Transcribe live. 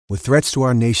With threats to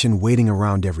our nation waiting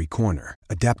around every corner,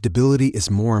 adaptability is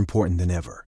more important than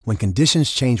ever. When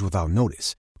conditions change without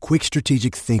notice, quick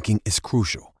strategic thinking is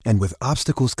crucial. And with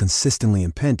obstacles consistently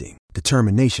impending,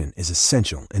 determination is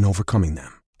essential in overcoming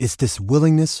them. It's this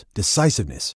willingness,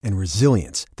 decisiveness, and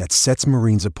resilience that sets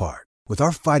Marines apart. With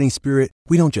our fighting spirit,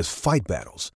 we don't just fight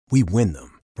battles, we win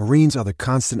them. Marines are the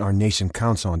constant our nation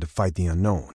counts on to fight the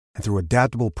unknown. And through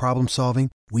adaptable problem solving,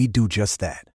 we do just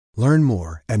that. Learn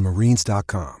more at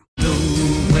marines.com. Know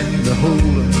when to hold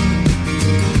up,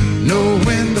 know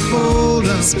when to fold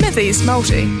up, Smithy's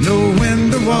Multi. know when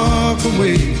to walk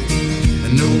away,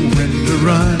 and know when to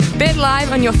run. Bet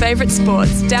live on your favourite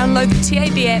sports. Download the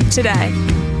TAB app today.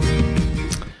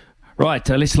 Right,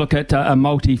 let's look at a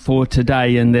multi for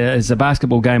today, and there's a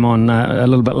basketball game on a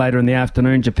little bit later in the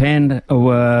afternoon. Japan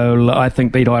will, I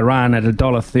think, beat Iran at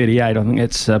 $1.38. I think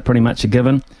it's pretty much a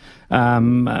given.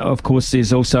 Of course,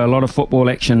 there's also a lot of football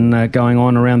action going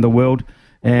on around the world.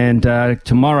 And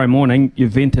tomorrow morning,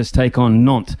 Juventus take on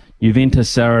Nantes.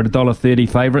 Juventus are at $1.30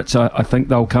 favourites. I think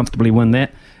they'll comfortably win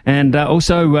that. And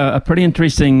also a pretty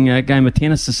interesting game of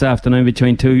tennis this afternoon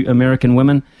between two American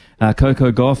women,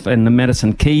 Coco Gauff and the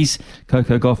Madison Keys.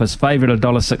 Coco Gauff is favourite at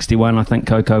 $1.61. I think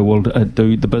Coco will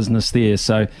do the business there.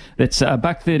 So that's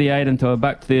 $1.38 into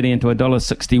 $1.30 into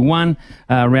 $1.61,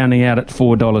 rounding out at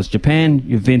 $4. Japan,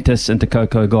 Juventus into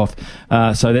Coco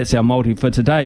Gauff. So that's our multi for today.